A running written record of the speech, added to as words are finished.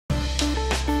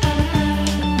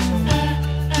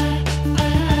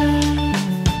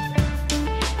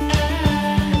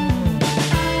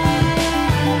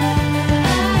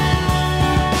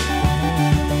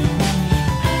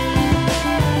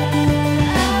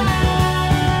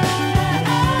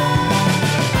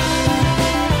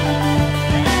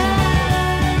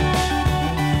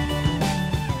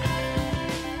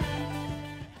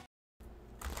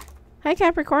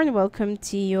Capricorn, welcome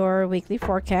to your weekly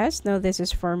forecast. Now, this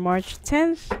is for March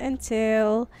 10th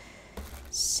until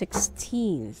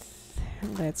 16th.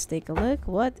 Let's take a look.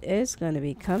 What is going to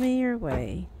be coming your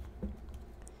way?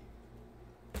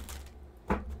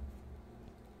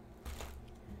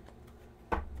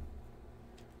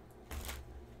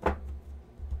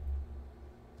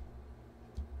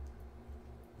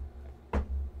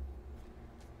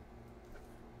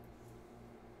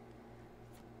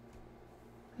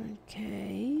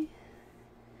 Okay.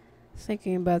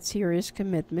 Thinking about serious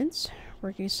commitments.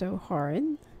 Working so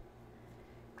hard.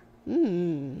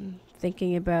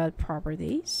 Thinking about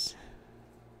properties.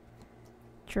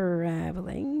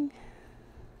 Traveling.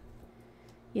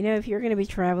 You know, if you're going to be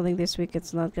traveling this week,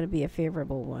 it's not going to be a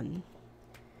favorable one.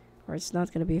 Or it's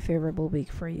not going to be a favorable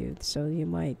week for you. So you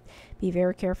might be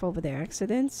very careful with the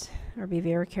accidents. Or be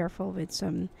very careful with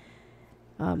some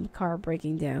car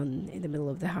breaking down in the middle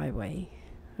of the highway.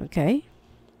 Okay.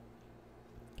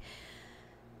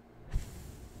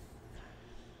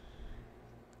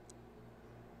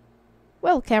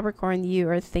 Well, Capricorn, you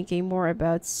are thinking more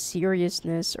about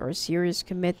seriousness or serious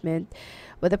commitment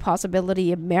with the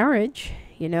possibility of marriage,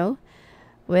 you know,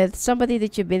 with somebody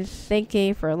that you've been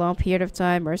thinking for a long period of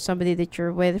time, or somebody that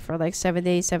you're with for like 7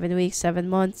 days, 7 weeks, 7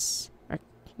 months, or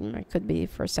it could be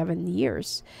for 7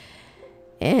 years.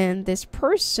 And this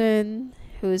person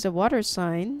who is a water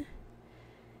sign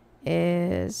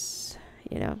is,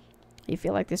 you know, you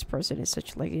feel like this person is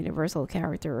such like a universal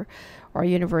character or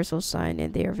universal sign,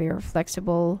 and they are very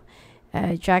flexible,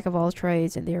 jack of all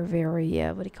trades, and they're very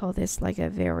what do you call this, like a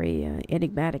very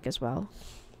enigmatic as well.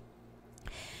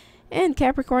 And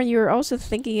Capricorn, you're also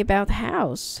thinking about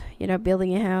house, you know,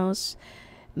 building a house,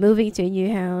 moving to a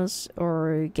new house,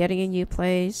 or getting a new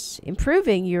place,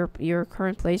 improving your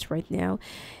current place right now.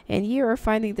 And you are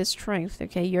finding the strength.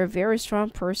 Okay, you're a very strong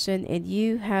person, and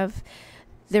you have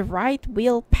the right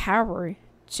willpower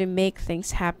to make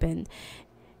things happen.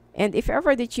 And if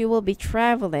ever that you will be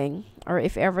traveling, or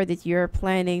if ever that you're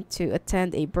planning to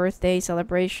attend a birthday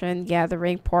celebration,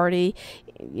 gathering, party,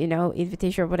 you know,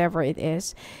 invitation or whatever it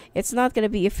is, it's not going to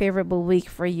be a favorable week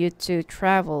for you to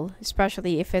travel,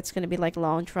 especially if it's going to be like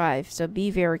long drive. So be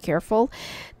very careful.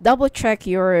 Double check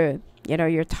your, you know,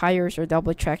 your tires, or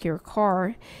double check your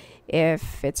car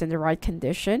if it's in the right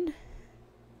condition.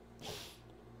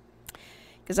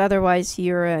 Because otherwise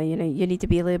you're you know, you need to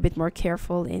be a little bit more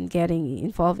careful in getting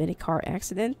involved in a car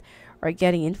accident, or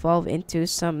getting involved into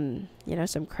some, you know,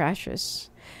 some crashes.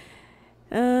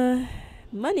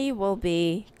 Money will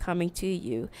be coming to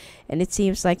you, and it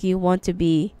seems like you want to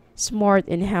be smart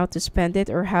in how to spend it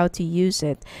or how to use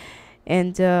it.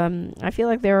 And I feel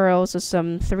like there are also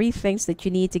some 3 things that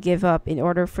you need to give up in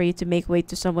order for you to make way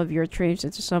to some of your dreams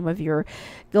and to some of your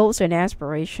goals and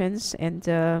aspirations.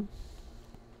 And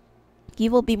you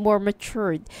will be more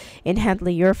matured in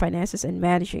handling your finances and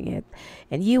managing it.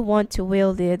 And you want to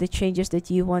will the changes that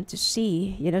you want to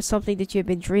see, you know, something that you've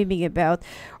been dreaming about,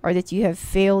 or that you have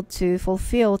failed to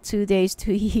fulfill 2 days,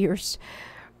 2 years,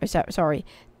 or sorry,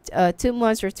 2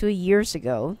 months or 2 years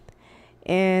ago.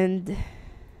 And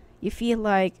you feel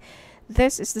like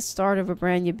this is the start of a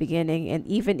brand new beginning. And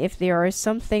even if there are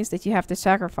some things that you have to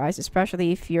sacrifice,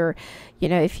 especially if you're, you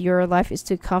know, if your life is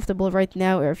too comfortable right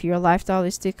now, or if your lifestyle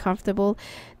is too comfortable,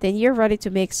 then you're ready to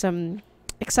make some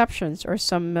exceptions, or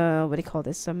some what do you call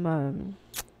this, some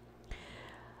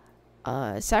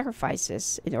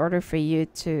sacrifices, in order for you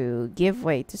to give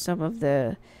way to some of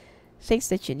the things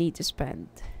that you need to spend.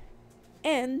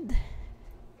 And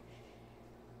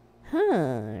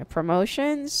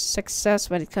promotions, success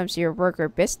when it comes to your work or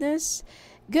business,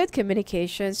 good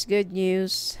communications, good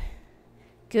news,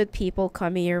 good people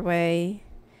coming your way.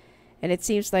 And it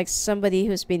seems like somebody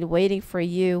who's been waiting for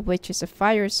you, which is a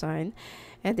fire sign,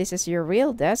 and this is your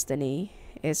real destiny,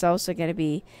 is also going to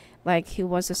be like, who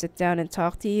wants to sit down and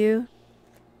talk to you.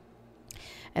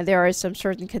 And there are some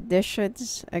certain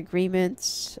conditions,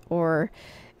 agreements, or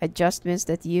adjustments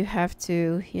that you have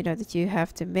to, you know, that you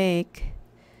have to make.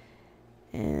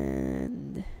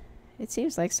 And it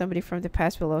seems like somebody from the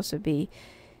past will also be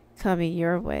coming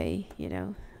your way, you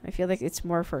know. I feel like it's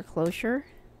more for closure.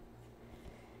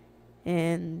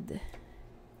 And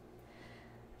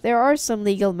there are some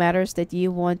legal matters that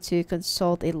you want to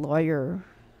consult a lawyer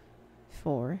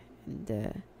for.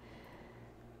 And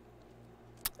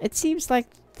it seems like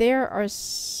there are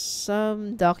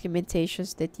some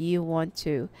documentations that you want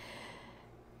to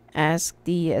ask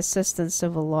the assistance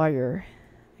of a lawyer.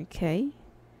 Okay.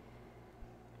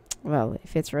 Well,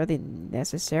 if it's really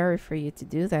necessary for you to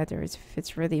do that, or if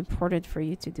it's really important for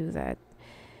you to do that.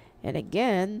 And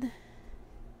again,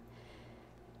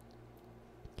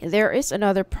 There is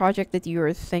another project that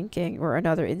you're thinking, or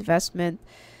another investment,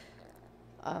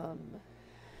 um,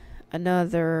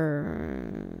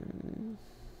 another,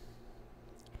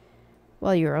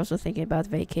 well, you're also thinking about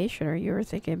vacation, or you're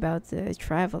thinking about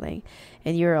traveling,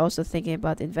 and you're also thinking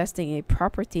about investing a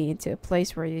property into a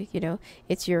place where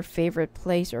it's your favorite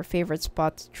place or favorite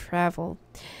spot to travel.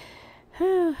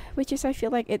 Which is, I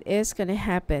feel like it is gonna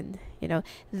happen.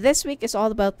 This week is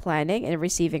all about planning and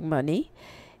receiving money,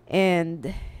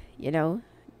 and you know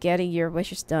getting your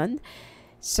wishes done.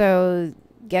 So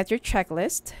get your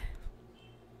checklist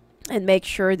and make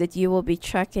sure that you will be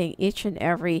checking each and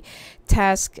every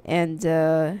task and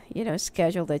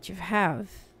schedule that you have,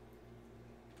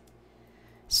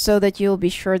 so that you'll be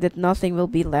sure that nothing will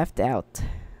be left out.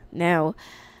 Now,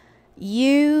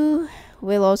 you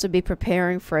will also be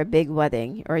preparing for a big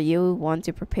wedding, or you want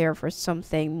to prepare for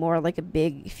something more like a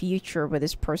big future with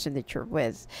this person that you're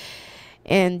with,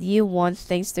 and you want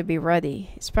things to be ready,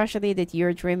 especially that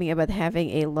you're dreaming about having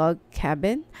a log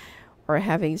cabin, or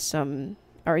having some,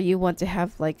 or you want to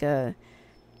have like a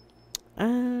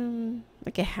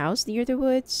house near the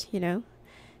woods,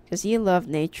 because you love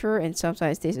nature, and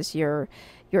sometimes this is your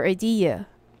idea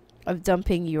of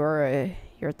dumping your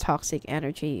toxic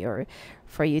energy, or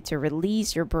for you to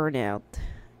release your burnout.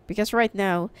 Because right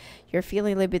now you're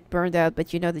feeling a little bit burned out,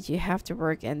 but you know that you have to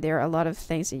work, and there are a lot of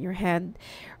things in your hand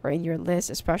or in your list,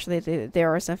 especially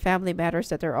there are some family matters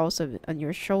that are also on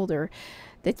your shoulder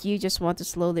that you just want to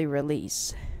slowly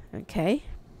release. Okay,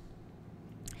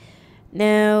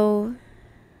 now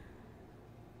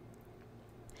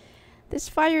this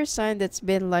fire sign that's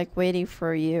been like waiting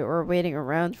for you, or waiting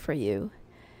around for you,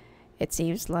 it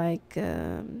seems like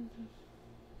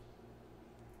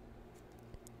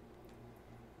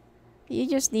you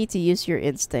just need to use your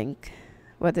instinct,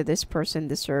 whether this person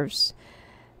deserves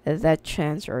that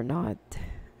chance or not.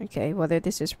 Okay, whether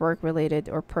this is work related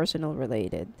or personal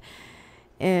related.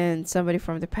 And somebody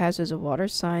from the past is a water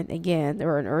sign again,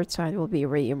 or an earth sign, will be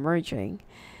re-emerging.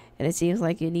 And it seems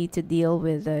like you need to deal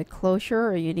with a closure,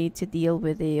 or you need to deal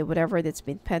with the whatever that's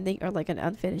been pending, or like an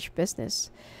unfinished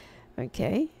business.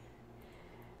 Okay.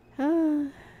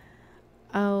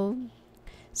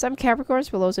 Some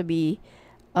Capricorns will also be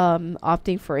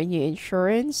opting for a new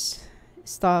insurance,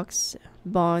 stocks,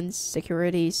 bonds,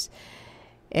 securities,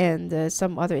 and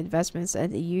some other investments.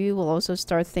 And you will also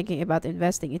start thinking about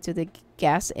investing into the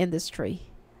gas industry.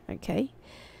 Okay,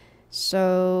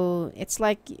 so it's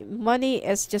like money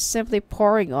is just simply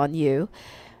pouring on you.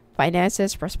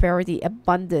 Finances, prosperity,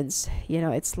 abundance.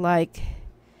 It's like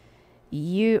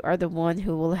you are the one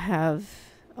who will have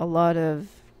a lot of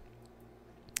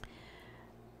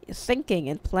thinking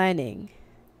and planning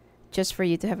just for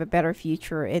you to have a better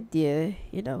future.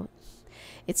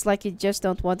 It's like you just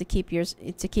don't want to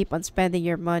keep on spending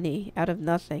your money out of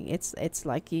nothing. It's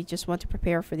like you just want to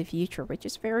prepare for the future, which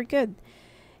is very good.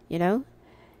 And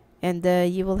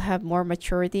you will have more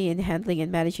maturity in handling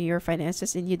and managing your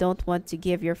finances, and you don't want to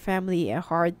give your family a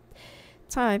hard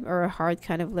time or a hard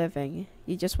kind of living.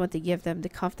 You just want to give them the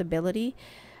comfortability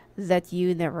that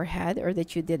you never had, or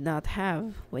that you did not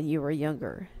have when you were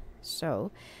younger.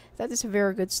 So that is a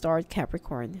very good start,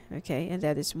 Capricorn. Okay, and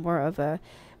that is more of a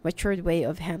matured way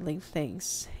of handling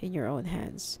things in your own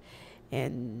hands.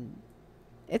 And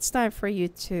it's time for you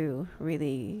to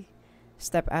really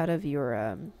step out of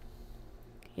your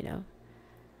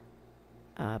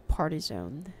party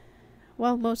zone.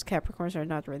 Well, most Capricorns are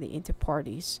not really into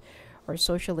parties or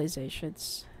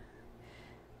socializations,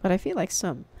 but I feel like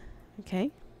some.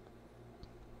 Okay,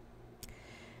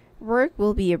 work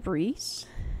will be a breeze,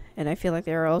 and I feel like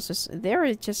there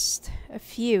are just a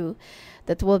few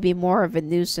that will be more of a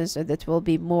nuisance, or that will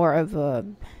be more of a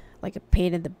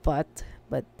pain in the butt.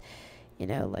 But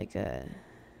it'll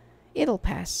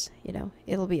pass.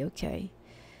 It'll be okay.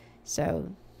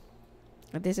 So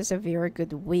this is a very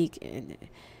good week, and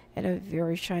a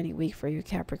very shiny week for you,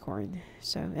 Capricorn.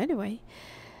 So anyway,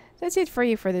 that's it for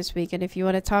you for this week. And if you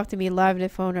want to talk to me live on the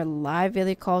phone or live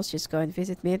video calls, just go and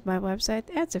visit me at my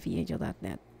website at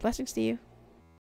sophiaangel.net. Blessings to you.